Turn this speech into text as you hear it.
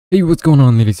Hey, what's going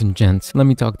on, ladies and gents? Let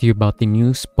me talk to you about the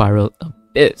new Spiral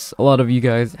Abyss. A lot of you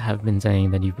guys have been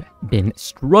saying that you've been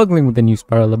struggling with the new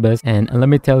Spiral Abyss, and let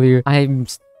me tell you, I'm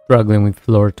struggling with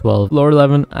floor 12. Floor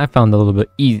 11, I found a little bit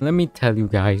easy. Let me tell you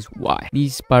guys why. The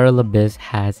Spiral Abyss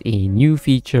has a new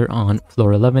feature on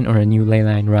floor 11, or a new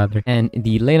leyline rather, and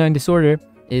the leyline disorder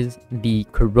is the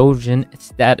corrosion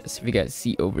status. If you guys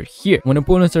see over here, when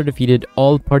opponents are defeated,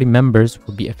 all party members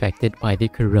will be affected by the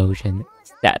corrosion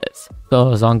status.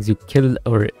 So as long as you kill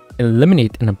or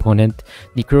eliminate an opponent,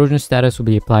 the corrosion status will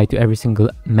be applied to every single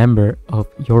member of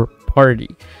your party.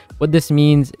 What this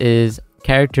means is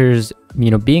characters,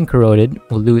 being corroded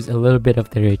will lose a little bit of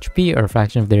their HP or a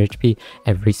fraction of their HP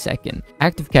every second.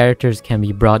 Active characters can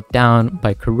be brought down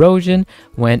by corrosion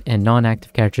when a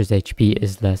non-active character's HP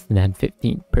is less than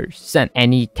 15%.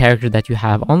 Any character that you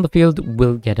have on the field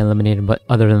will get eliminated, but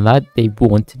other than that, they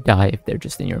won't die if they're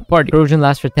just in your party. Corrosion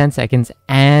lasts for 10 seconds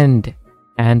and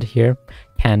here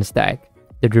can stack.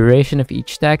 The duration of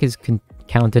each stack is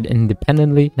counted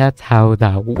independently. That's how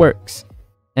that works.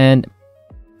 And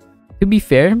to be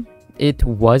fair, it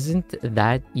wasn't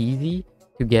that easy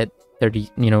to get 30,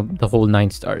 the whole 9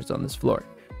 stars on this floor.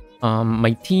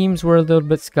 My teams were a little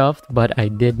bit scuffed, but I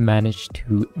did manage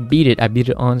to beat it. I beat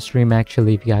it on stream,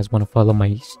 actually. If you guys want to follow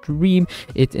my stream,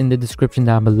 it's in the description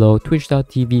down below,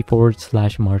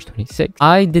 twitch.tv/Mars26.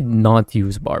 I did not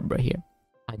use Barbara here.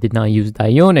 I did not use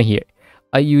Diona here.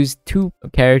 I used 2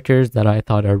 characters that I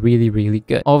thought are really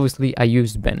good. Obviously, I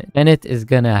used Bennett. Bennett is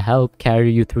gonna help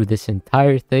carry you through this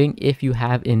entire thing if you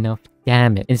have enough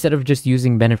damage. Instead of just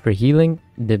using Bennett for healing,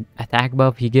 the attack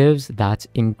buff he gives, that's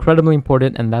incredibly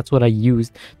important, and that's what I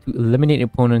used to eliminate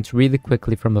opponents really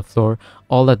quickly from the floor,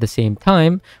 all at the same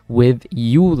time with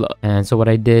youll. And so what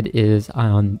I did is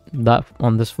on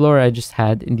this floor, I just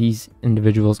had these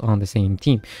individuals on the same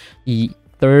team. The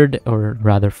third, or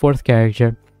rather 4th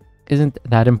character isn't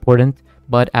that important,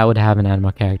 but I would have an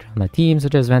anima character on the team,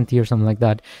 such as Venti or something like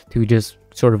that, to just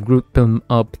sort of group them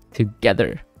up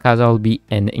together. Kaza will be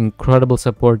an incredible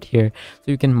support here,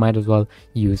 so you might as well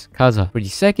use Kaza. For the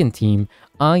second team,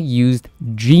 I used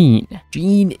Jean.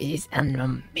 Jean is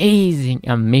an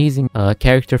amazing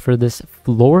character for this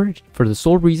floor, for the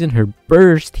sole reason her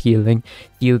burst healing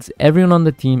heals everyone on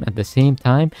the team at the same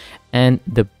time, and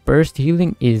the burst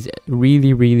healing is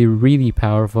really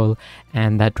powerful,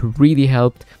 and that really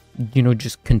helped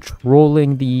just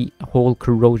controlling the whole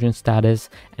corrosion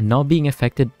status and not being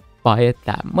affected by it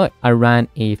that much. I ran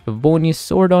a Favonius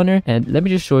sword on her, and let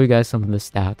me just show you guys some of the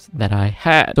stats that I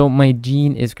had. So my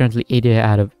Jean is currently 80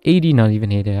 out of 80, not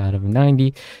even 80 out of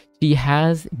 90. She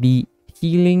has the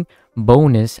healing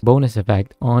bonus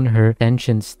effect on her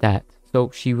tension stat,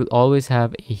 so she will always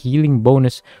have a healing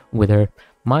bonus with her.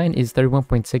 Mine is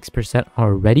 31.6%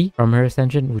 already from her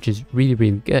ascension, which is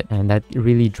really good, and that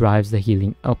really drives the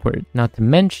healing upward. Not to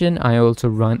mention, I also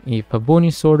run a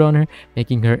Favonius sword on her,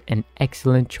 making her an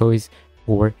excellent choice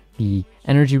for the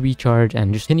energy recharge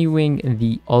and just continuing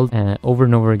the ult over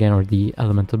and over again, or the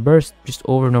elemental burst just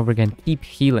over and over again. Keep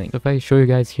healing. So if I show you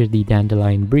guys here the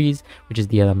dandelion breeze, which is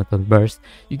the elemental burst,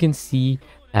 you can see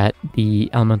that the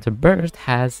elemental burst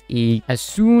has as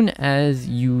soon as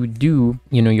you do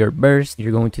your burst,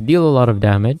 you're going to deal a lot of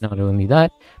damage. Not only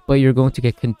that, but you're going to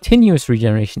get continuous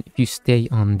regeneration if you stay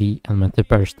on the elemental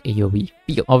burst AoE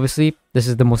field. Obviously, this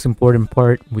is the most important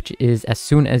part, which is as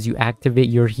soon as you activate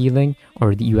your healing,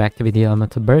 or you activate the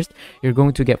elemental burst, you're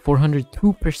going to get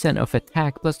 402% of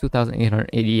attack plus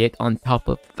 2888 on top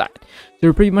of that. So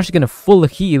you're pretty much gonna full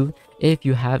heal if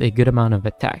you have a good amount of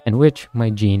attack, and which my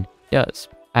Jean does.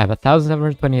 I have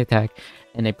 1720 attack,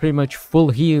 and I pretty much full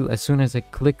heal as soon as I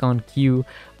click on Q,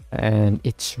 and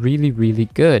it's really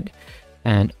good.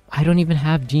 And I don't even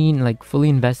have Jean like fully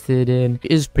invested in.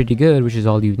 It is pretty good, which is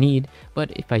all you need.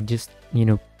 But if I just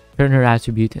turn her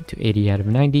attribute to 80 out of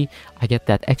 90, I get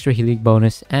that extra healing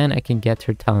bonus, and I can get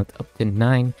her talent up to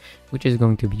 9, which is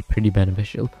going to be pretty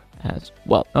beneficial as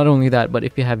well. Not only that, but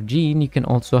if you have Jean, you can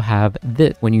also have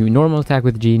this. When you normal attack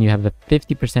with Jean, you have a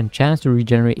 50% chance to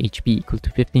regenerate HP equal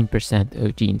to 15%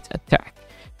 of Jean's attack.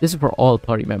 This is for all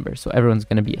party members, so everyone's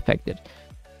going to be affected.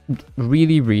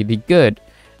 Really good.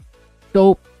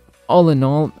 So all in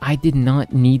all, I did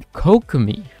not need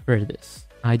KOKOMI for this.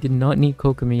 I did not need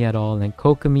KOKOMI at all, and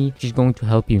KOKOMI, she's going to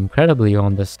help you incredibly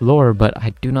on this floor, but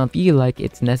I do not feel like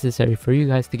it's necessary for you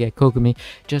guys to get KOKOMI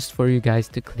just for you guys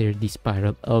to clear the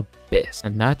Spiral Abyss.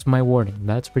 And that's my warning.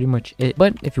 That's pretty much it.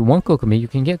 But if you want KOKOMI, you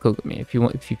can get KOKOMI. If you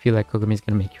feel like KOKOMI is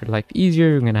going to make your life easier,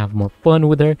 you're going to have more fun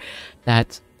with her,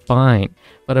 that's fine.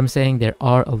 But I'm saying there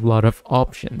are a lot of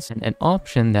options, and an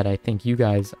option that I think you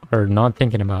guys are not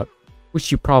thinking about,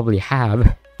 which you probably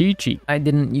have, Chi-Chi. I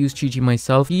didn't use Chi-Chi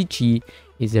myself. Chi-Chi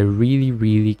is a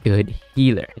really good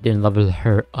healer. I didn't level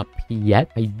her up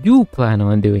yet. I do plan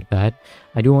on doing that.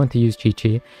 I do want to use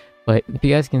Chi-Chi, but if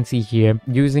you guys can see here,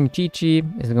 using Chi-Chi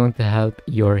is going to help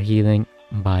your healing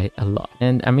by a lot.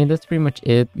 And I mean, that's pretty much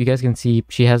it. You guys can see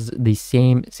she has the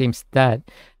same stat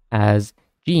as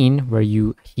Jean, where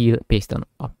you heal based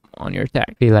on your attack.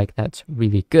 I feel like that's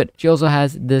really good. She also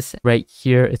has this right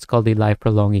here. It's called the life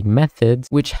prolonging methods,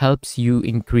 which helps you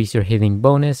increase your healing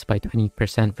bonus by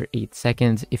 20% for 8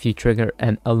 seconds if you trigger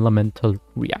an elemental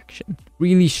reaction.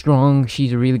 Really strong.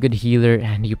 She's a really good healer,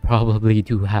 and you probably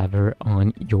do have her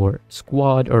on your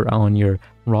squad, or on your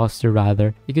roster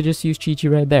rather. You could just use Chi-Chi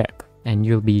right there and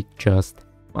you'll be just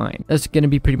fine. That's gonna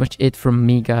be pretty much it from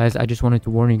me, guys. I just wanted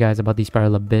to warn you guys about the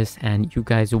Spiral Abyss, and you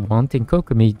guys wanting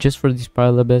Kokomi just for the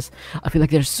Spiral Abyss. I feel like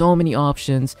there's so many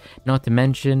options, not to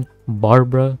mention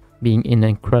Barbara being an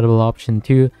incredible option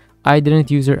too. I didn't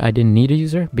use her. I didn't need to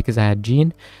use her because I had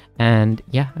Jean. And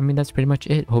yeah, I mean, that's pretty much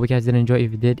it. Hope you guys did enjoy.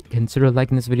 If you did, consider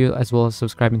liking this video as well as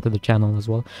subscribing to the channel as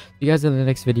well. See you guys in the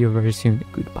next video very soon.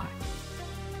 Goodbye.